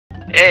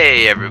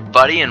Hey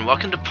everybody, and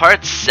welcome to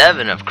part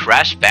 7 of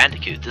Crash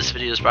Bandicoot. This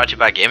video is brought to you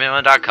by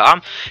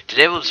GameOne.com.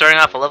 Today we'll be starting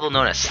off a level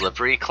known as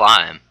Slippery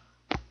Climb.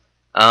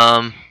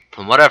 From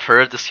what I've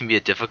heard, this can be a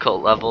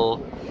difficult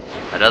level.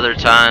 At other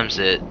times,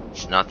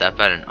 it's not that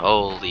bad, and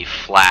holy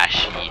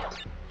flashy. I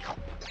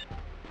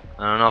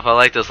don't know if I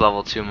like this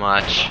level too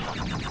much.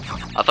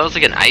 I thought it was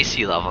like an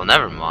icy level,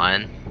 never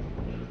mind.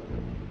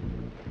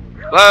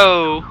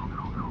 Whoa!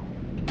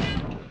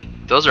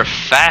 Those are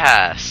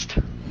fast!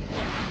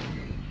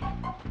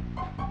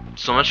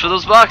 So much for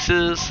those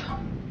boxes!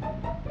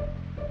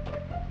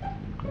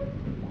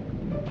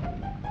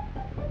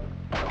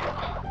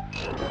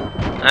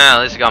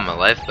 At least I got my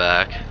life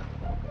back.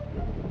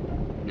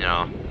 You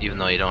know, even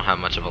though you don't have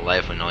much of a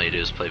life when all you do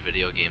is play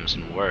video games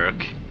and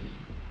work.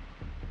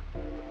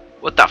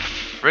 What the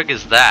frig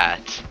is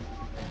that?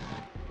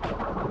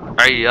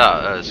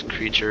 This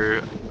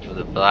creature for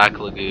the Black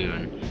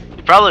Lagoon.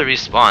 It probably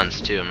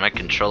respawns too, and my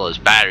controller's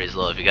battery's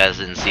low. If you guys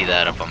didn't see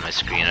that up on my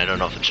screen, I don't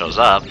know if it shows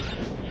up.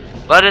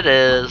 But it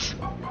is.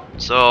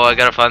 So I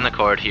gotta find the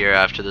cord here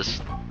after this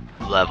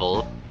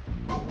level.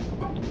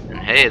 And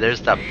hey,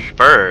 there's that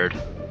bird.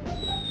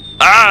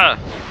 Ah!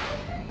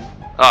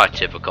 Oh,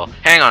 typical.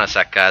 Hang on a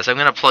sec, guys. I'm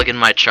gonna plug in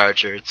my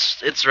charger.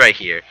 It's right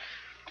here.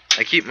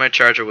 I keep my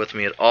charger with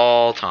me at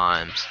all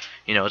times.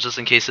 You know, just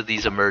in case of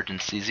these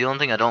emergencies. The only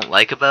thing I don't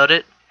like about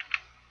it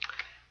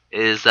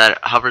is that it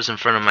hovers in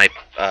front of my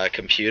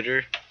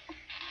computer.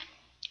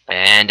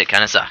 And it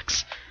kinda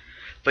sucks.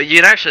 But you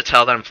can actually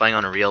tell that I'm playing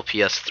on a real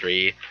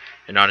PS3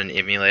 and not an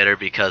emulator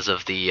because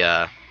of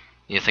the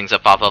things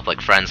that pop up,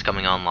 like friends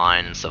coming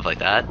online and stuff like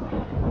that.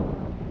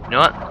 You know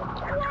what?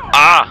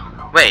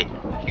 Ah! Wait!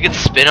 You can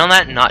spin on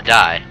that and not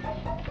die.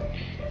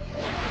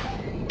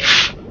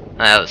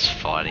 That was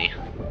funny.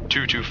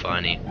 Too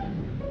funny.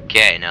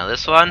 Okay, now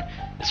this one.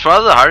 It's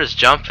probably the hardest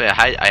jump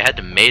I had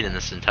to make in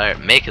this entire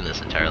level.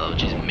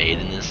 Jeez, made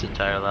in this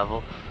entire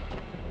level.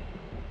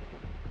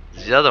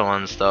 The other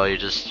ones, though,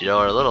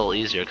 are a little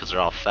easier because they're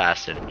all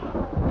fast. And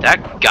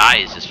that guy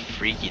is just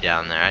freaky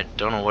down there. I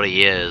don't know what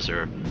he is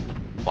or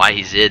why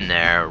he's in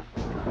there or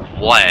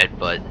what,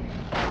 but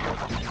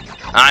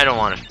I don't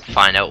want to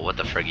find out what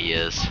the frig he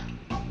is.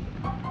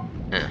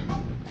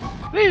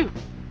 Woo!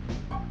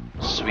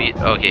 Sweet.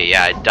 Okay,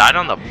 yeah, I died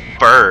on the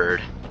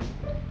bird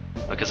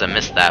because I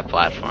missed that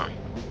platform.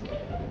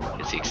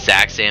 It's the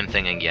exact same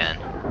thing again.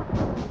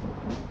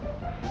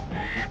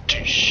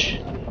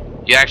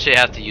 You actually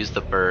have to use the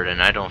bird,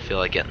 and I don't feel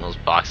like getting those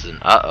boxes in.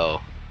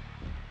 Uh-oh.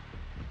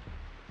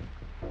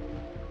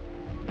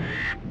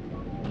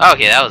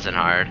 Okay, that wasn't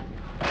hard.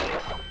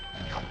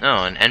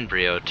 Oh, an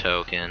embryo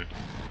token.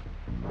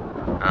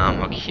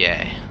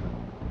 Okay.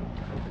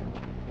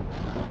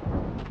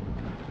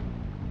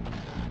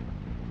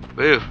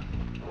 Woo.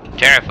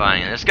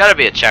 Terrifying. There's gotta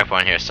be a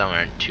checkpoint here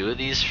somewhere in two of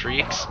these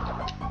freaks.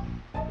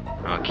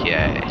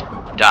 Okay.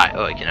 Die.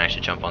 Oh, I can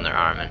actually jump on their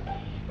arm and...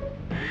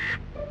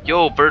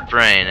 Yo, bird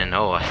brain, and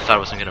oh, I thought I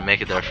wasn't gonna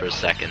make it there for a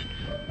second.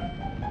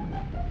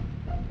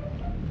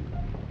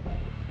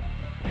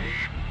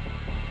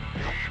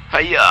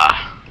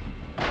 Hiya!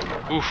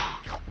 Oof.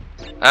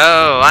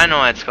 Oh, I know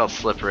why it's called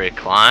Slippery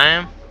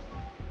Climb.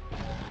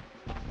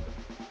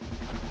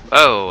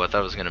 Oh, I thought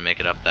I was gonna make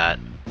it up that.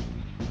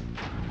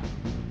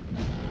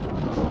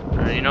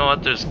 You know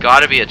what? There's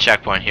gotta be a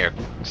checkpoint here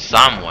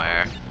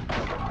somewhere.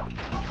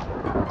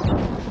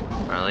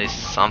 Or at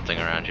least something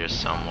around here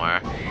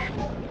somewhere.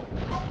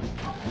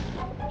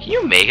 Can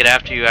you make it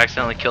after you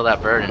accidentally kill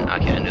that bird? And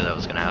okay, I knew that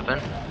was gonna happen.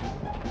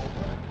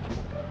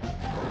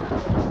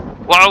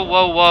 Whoa,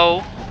 whoa,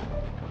 whoa!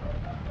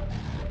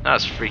 That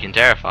was freaking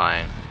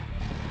terrifying.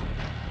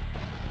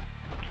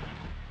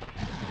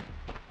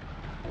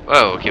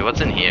 Whoa, okay,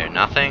 what's in here?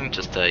 Nothing?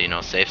 Just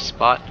a, safe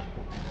spot?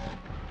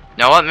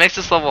 Now what makes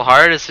this level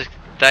hard is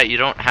that you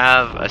don't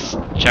have a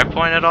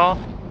checkpoint at all?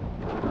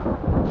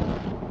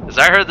 Because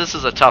I heard this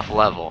is a tough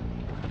level.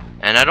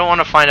 And I don't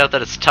want to find out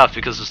that it's tough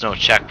because there's no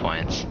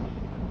checkpoints.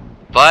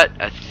 But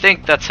I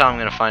think that's how I'm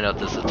gonna find out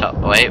this is tough.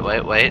 Wait.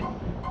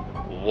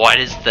 What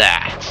is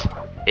that?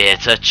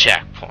 It's a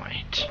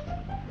checkpoint.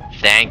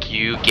 Thank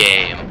you,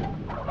 game.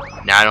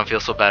 Now I don't feel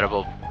so bad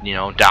about,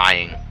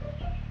 dying.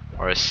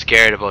 Or as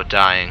scared about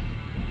dying.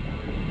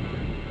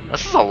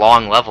 This is a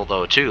long level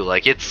though too.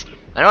 Like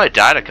I know I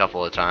died a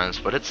couple of times,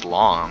 but it's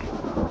long.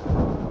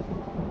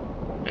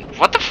 And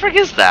what the frig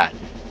is that?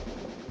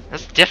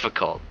 That's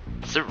difficult.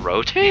 Does it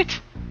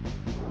rotate?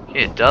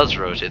 Yeah, it does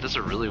rotate. That's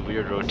a really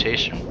weird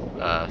rotation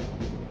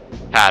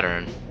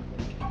pattern.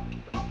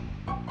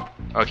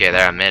 Okay,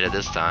 there, I made it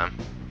this time.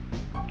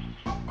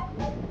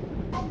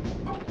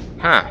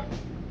 Huh.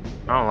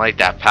 I don't like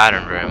that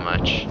pattern very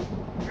much.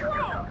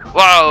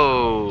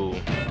 Whoa!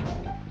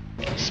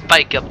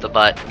 Spike up the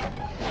butt.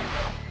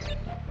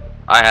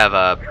 I have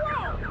a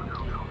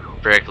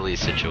prickly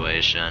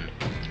situation.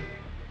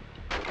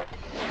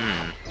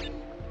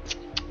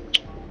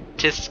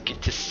 Tisky.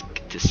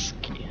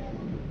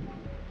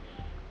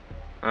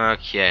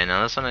 Okay,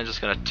 now this one I just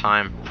gotta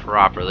time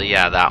properly.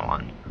 Yeah, that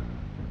one.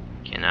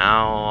 Okay,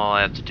 now all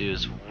I have to do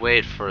is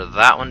wait for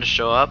that one to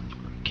show up.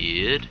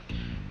 Good.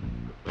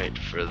 Wait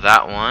for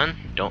that one.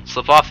 Don't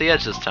slip off the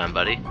edge this time,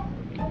 buddy.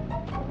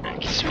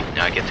 And sweet,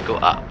 now I get to go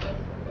up.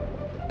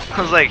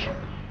 I was like,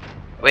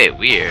 wait,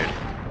 weird.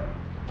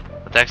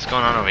 What the heck's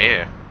going on over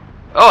here?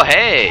 Oh,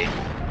 hey!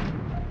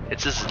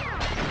 It's his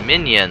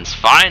minions,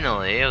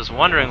 finally! I was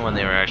wondering when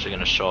they were actually going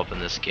to show up in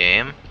this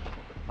game.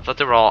 I thought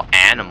they were all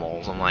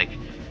animals. I'm like,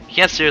 you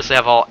can't seriously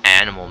have all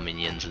animal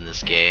minions in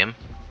this game.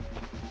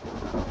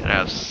 Gotta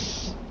have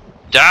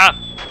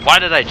why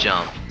did I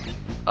jump?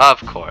 Of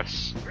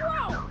course.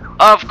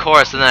 Of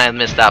course, and then I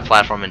missed that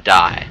platform and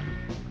die.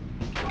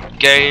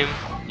 Game,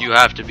 you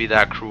have to be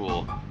that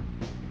cruel.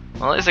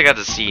 Well, at least I got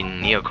to see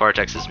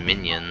Neocortex's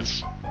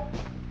minions.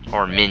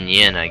 Or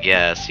minion, I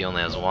guess. He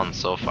only has one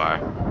so far.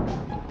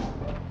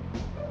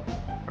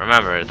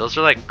 Remember, those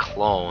are like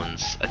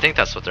clones. I think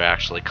that's what they're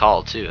actually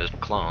called too, is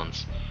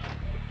clones.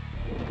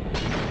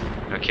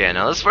 Okay,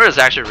 now this part is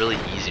actually really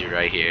easy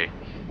right here.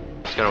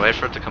 Just gotta wait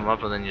for it to come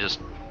up and then you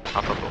just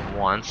hop up at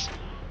once.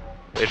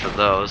 Wait for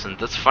those, and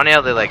that's funny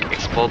how they like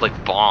explode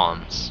like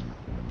bombs.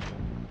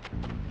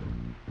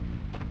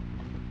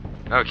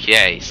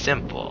 Okay,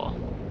 simple.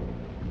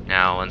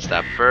 Now once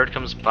that bird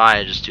comes by,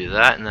 I just do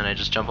that and then I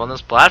just jump on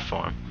this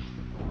platform.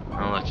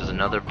 Oh look, there's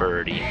another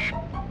birdie.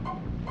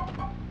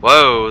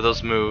 Whoa,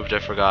 those moved, I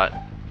forgot.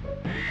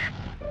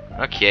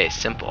 Okay,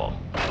 simple.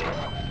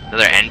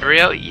 Another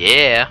embryo?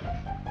 Yeah.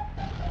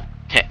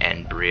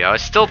 Embryo. I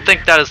still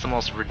think that is the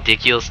most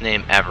ridiculous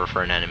name ever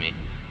for an enemy.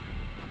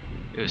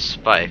 Ooh,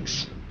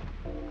 spikes.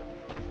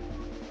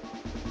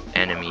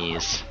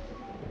 Enemies.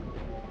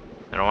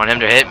 I don't want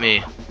him to hit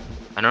me.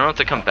 I don't know if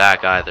they come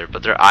back either,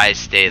 but their eyes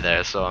stay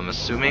there, so I'm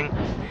assuming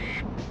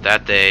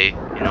that they, you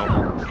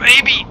know,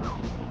 maybe.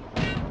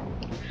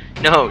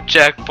 No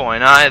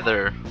checkpoint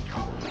either.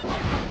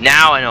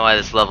 Now I know why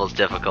this level is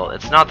difficult.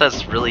 It's not that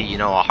it's really, you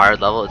know, a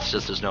hard level, it's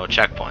just there's no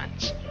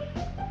checkpoints.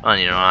 Well,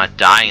 you know, not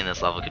dying in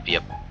this level could be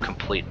a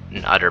complete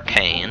and utter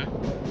pain.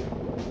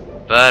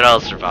 But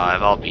I'll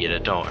survive, I'll beat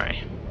it, don't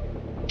worry.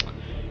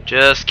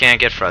 Just can't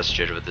get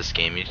frustrated with this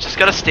game. You just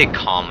gotta stay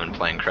calm when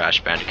playing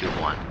Crash Bandicoot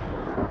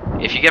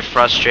 1. If you get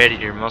frustrated,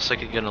 you're most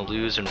likely gonna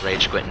lose and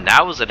rage quit. And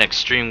that was an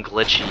extreme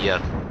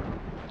glitchy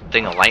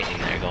thing of lightning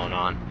there going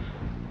on.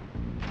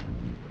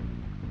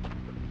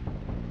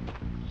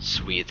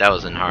 Sweet, that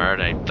wasn't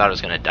hard. I thought I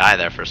was gonna die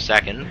there for a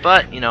second,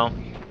 but you know,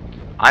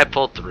 I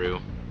pulled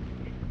through.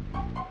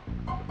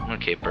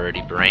 Okay,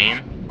 birdie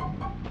brain.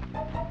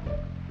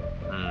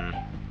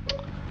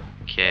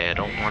 Okay, I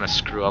don't want to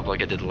screw up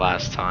like I did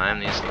last time.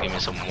 These will give me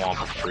some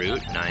Wampa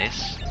fruit.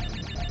 Nice.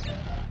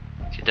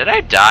 Okay, did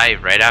I die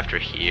right after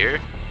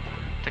here?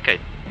 I think I...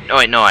 Oh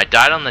wait, no, I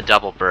died on the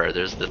double bird.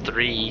 There's the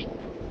 3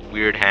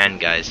 weird hand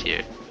guys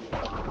here.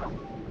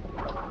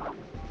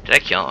 Did I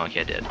kill him?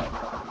 Okay, I did.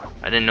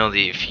 I didn't know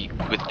if he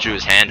withdrew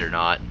his hand or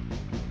not.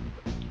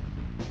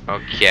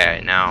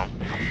 Okay, now...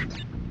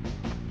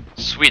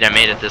 Sweet, I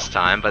made it this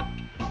time, but...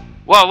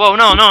 Whoa, whoa,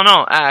 no, no,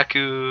 no!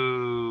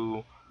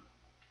 Aku!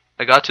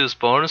 I got to this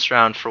bonus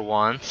round for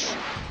once.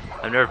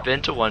 I've never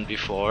been to one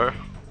before.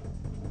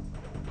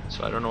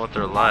 So I don't know what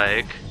they're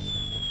like.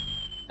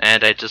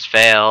 And I just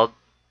failed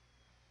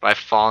by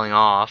falling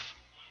off.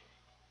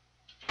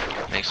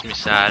 Makes me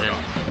sad.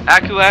 And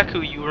Aku,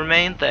 you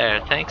remained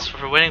there. Thanks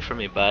for waiting for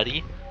me,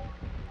 buddy.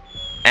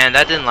 And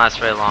that didn't last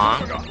very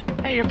long.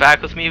 Hey, you're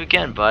back with me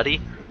again,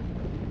 buddy.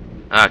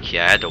 Okay,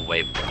 I had to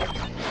wait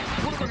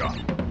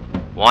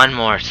one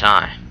more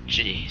time.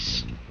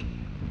 Jeez.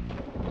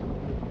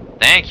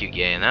 Thank you,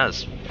 game. That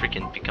was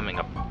freaking becoming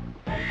a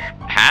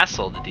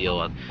hassle to deal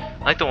with.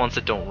 I like the ones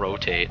that don't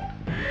rotate.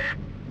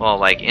 Well,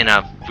 like in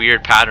a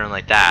weird pattern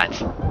like that.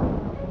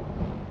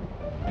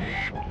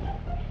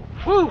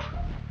 Whew.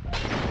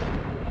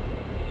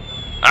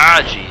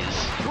 Ah,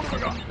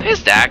 jeez.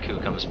 This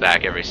Daku comes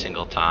back every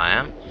single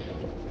time.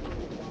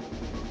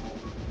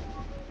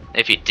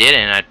 If he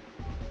didn't,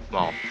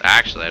 well,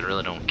 actually, I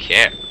really don't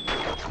care.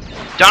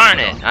 Darn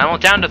it! I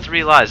went down to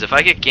 3 lives. If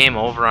I get game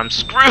over, I'm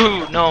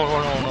screwed! No,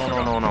 no, no, no,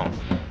 no, no, no.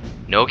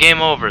 No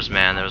game overs,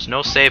 man. There was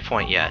no save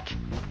point yet.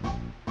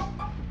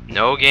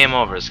 No game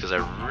overs, because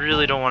I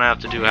really don't want to have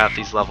to do half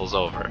these levels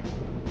over.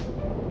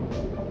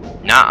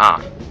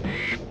 Nuh-uh.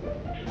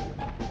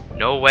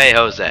 No way,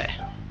 Jose.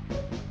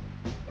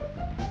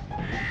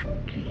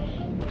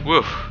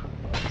 Woo.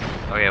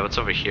 Okay, what's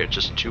over here?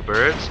 Just 2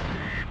 birds?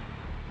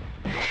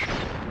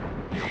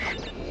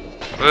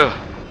 Woo.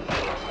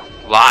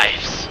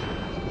 Lives.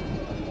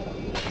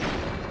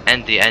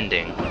 And the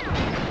ending.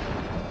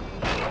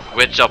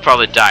 Which I'll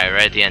probably die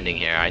right at the ending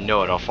here. I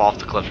know it. I'll fall off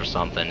the cliff or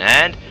something.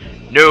 And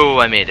no,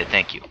 I made it.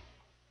 Thank you.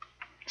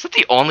 Is that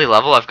the only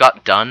level I've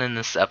got done in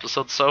this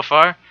episode so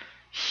far?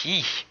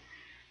 Hee.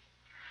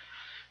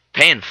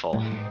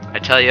 Painful. I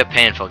tell you,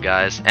 painful,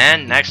 guys.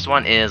 And next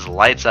one is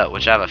Lights Out,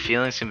 which I have a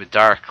feeling is going to be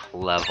dark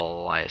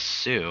level, I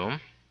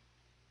assume.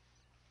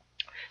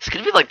 It's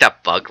going to be like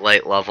that bug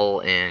light level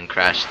in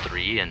Crash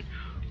 3, and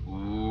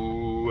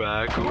ooh,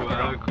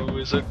 Aku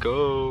is a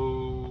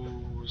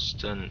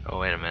ghost. And oh,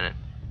 wait a minute.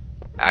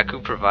 Aku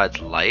provides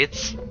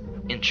lights?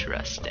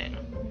 Interesting.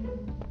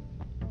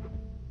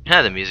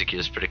 Yeah, the music here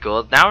is pretty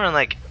cool. Now we're in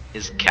like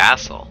his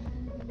castle.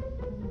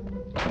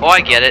 Oh,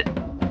 I get it.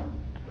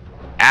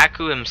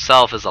 Aku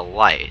himself is a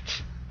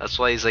light. That's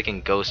why he's like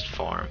in ghost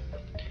form.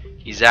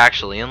 He's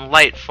actually in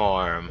light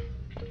form,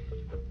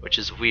 which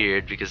is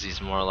weird because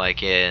he's more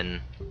like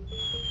in...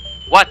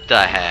 What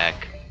the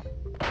heck?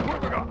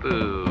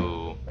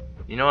 Boo.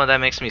 You know what,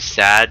 that makes me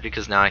sad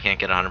because now I can't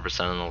get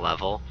 100% on the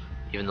level,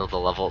 even though the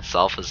level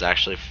itself is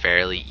actually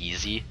fairly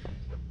easy.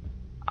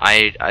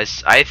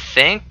 I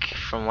think,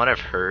 from what I've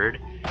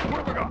heard,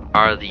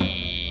 are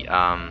the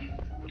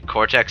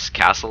Cortex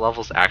castle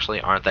levels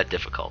actually aren't that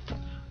difficult.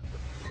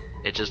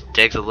 It just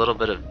takes a little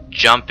bit of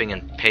jumping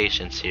and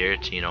patience here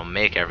to, you know,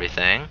 make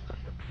everything.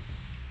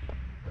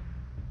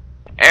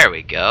 There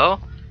we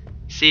go.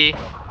 See?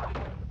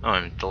 Oh,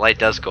 and the light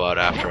does go out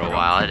after a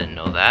while. I didn't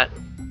know that.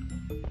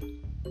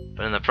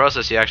 But in the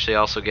process, you actually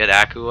also get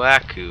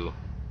Aku,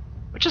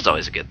 which is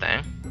always a good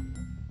thing.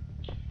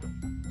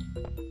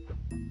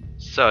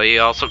 So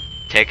you also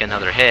take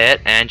another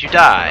hit and you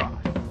die.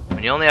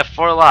 When you only have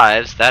 4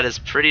 lives, that is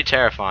pretty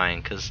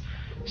terrifying because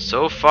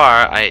so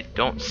far I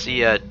don't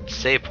see a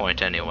save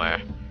point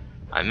anywhere.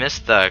 I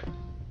missed the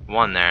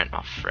one there.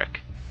 Oh,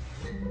 frick.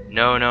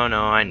 No,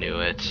 I knew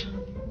it.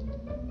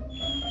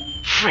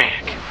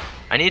 Frick!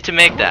 I need to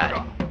make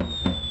that.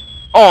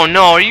 Oh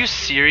no, are you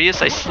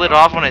serious? I slid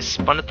off when I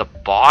spun at the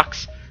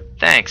box?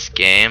 Thanks,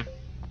 game.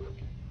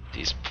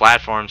 These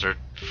platforms are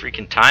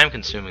freaking time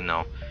consuming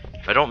though.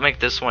 If I don't make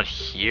this one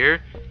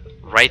here,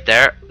 right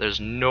there, there's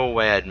no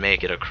way I'd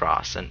make it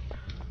across. And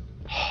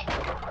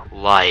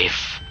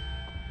life.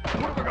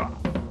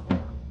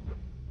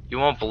 You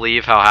won't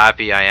believe how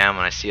happy I am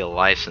when I see a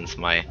life since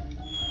my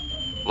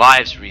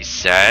lives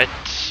reset.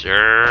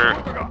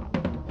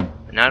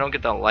 And I don't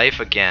get that life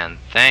again.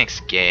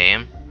 Thanks,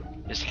 game.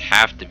 You just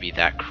have to be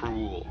that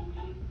cruel.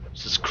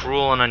 This is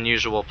cruel and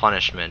unusual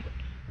punishment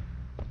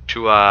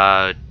to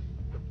a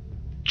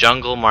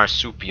jungle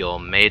marsupial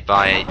made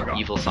by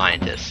evil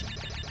scientists.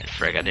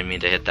 Frick, I didn't mean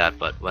to hit that,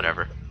 but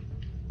whatever.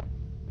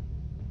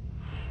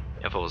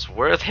 If it was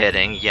worth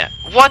hitting, yeah.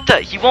 What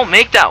the? He won't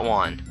make that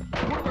one!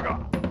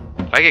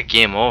 If I get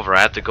game over,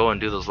 I have to go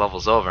and do those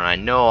levels over, and I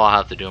know I'll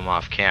have to do them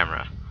off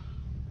camera.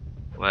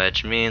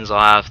 Which means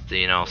I'll have to,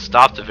 you know,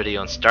 stop the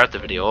video and start the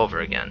video over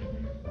again.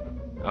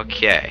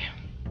 Okay.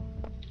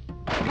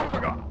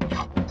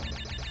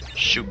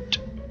 Shoot.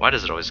 Why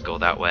does it always go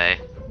that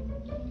way?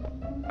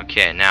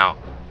 Okay, now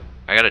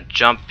I gotta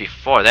jump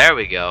before. There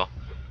we go.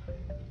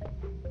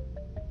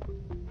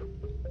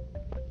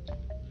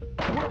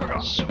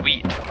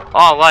 Sweet.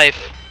 Oh,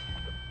 life.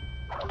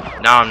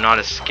 Now I'm not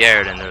as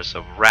scared, and there's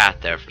a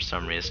rat there for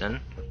some reason.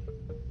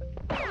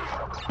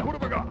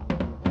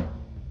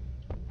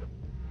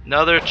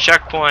 Another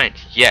checkpoint.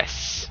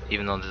 Yes.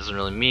 Even though it doesn't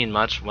really mean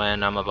much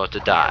when I'm about to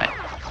die.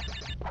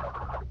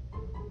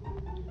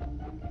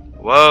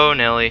 Whoa,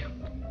 Nelly.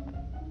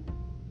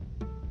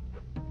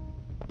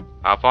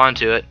 Hop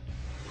onto it.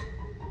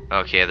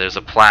 Okay, there's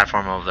a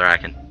platform over there. I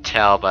can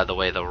tell by the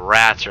way the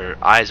rat's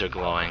eyes are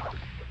glowing.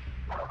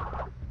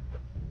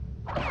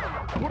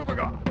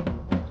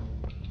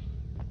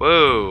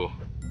 Whoa.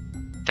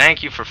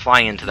 Thank you for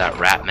flying into that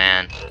rat,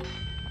 man.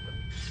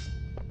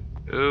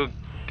 Ooh,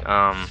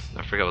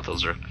 I forget what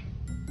those are.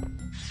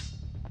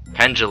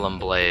 Pendulum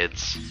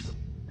blades.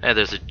 Hey,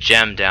 there's a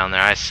gem down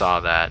there. I saw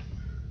that.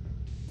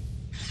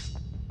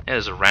 Hey,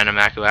 there's a random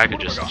Aku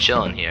just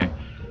chilling here.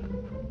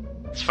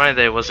 It's funny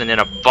that it wasn't in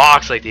a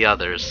box like the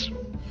others.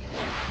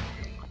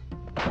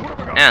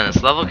 Man,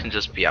 this level can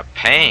just be a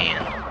pain.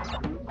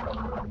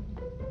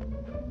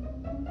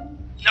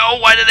 No,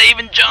 why did I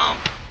even jump?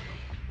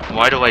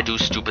 Why do I do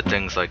stupid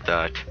things like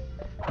that?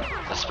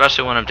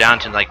 Especially when I'm down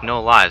to like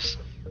no lives.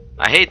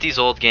 I hate these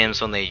old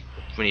games when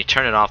you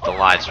turn it off, the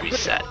lives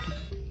reset.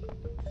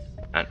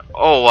 And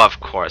oh, of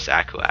course,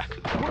 Aku.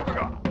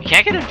 You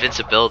can't get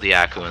invincibility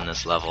Aku in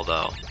this level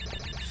though.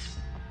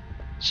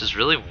 This is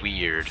really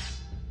weird.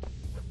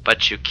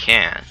 But you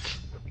can't.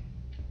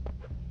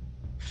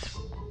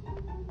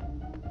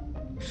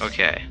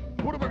 Okay.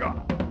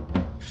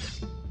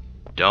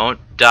 Don't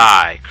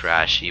die,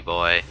 Crashy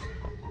boy.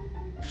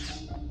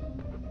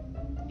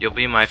 You'll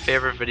be my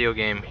favorite video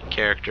game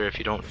character if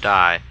you don't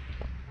die.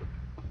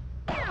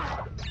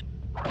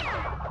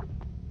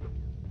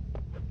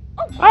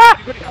 Ah!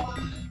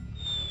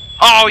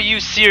 Oh,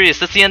 you serious?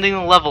 That's the ending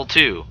of the level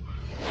too.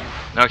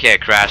 Okay,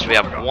 Crash, we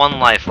have 1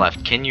 life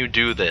left. Can you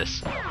do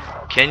this?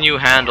 Can you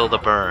handle the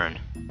burn?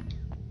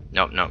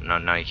 Nope,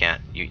 no, you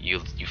can't.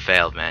 You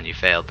failed, man. You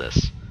failed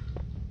this.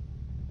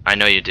 I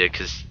know you did,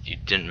 because you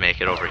didn't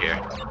make it over here.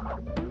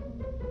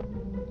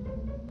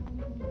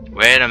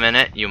 Wait a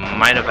minute, you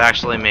might have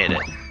actually made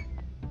it.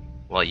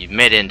 Well, you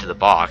made it into the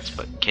box,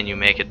 but can you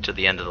make it to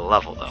the end of the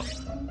level, though?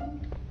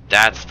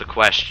 That's the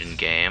question,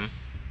 game.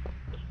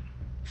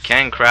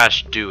 Can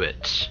Crash do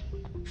it?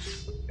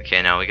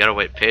 Okay, now we gotta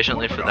wait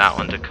patiently for that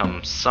one to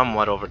come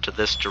somewhat over to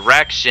this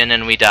direction,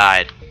 and we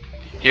died.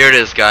 Here it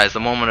is, guys, the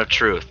moment of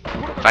truth.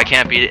 If I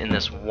can't beat it in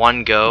this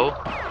one go,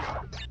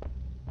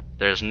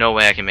 there's no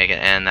way I can make it,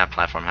 and that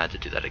platform had to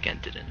do that again,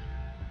 didn't it?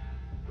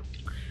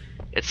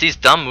 It's these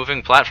dumb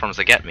moving platforms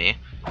that get me.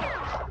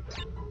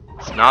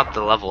 It's not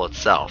the level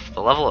itself.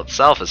 The level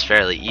itself is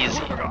fairly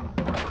easy.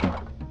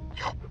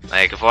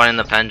 Like avoiding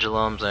the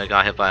pendulums, I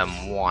got hit by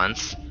them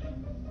once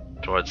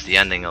towards the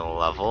ending of the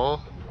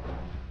level.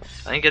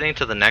 I think getting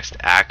to the next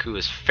Aku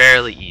is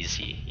fairly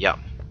easy. Yep.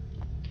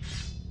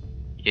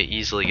 You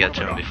easily get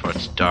to him before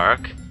it's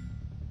dark.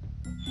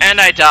 And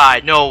I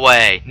died! No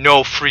way!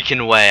 No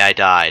freaking way I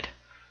died.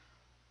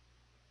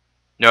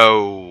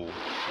 No.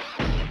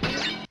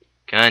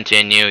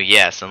 Continue,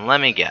 yes, and let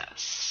me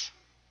guess.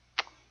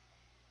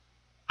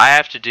 I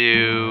have to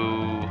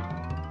do...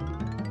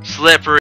 Slippery.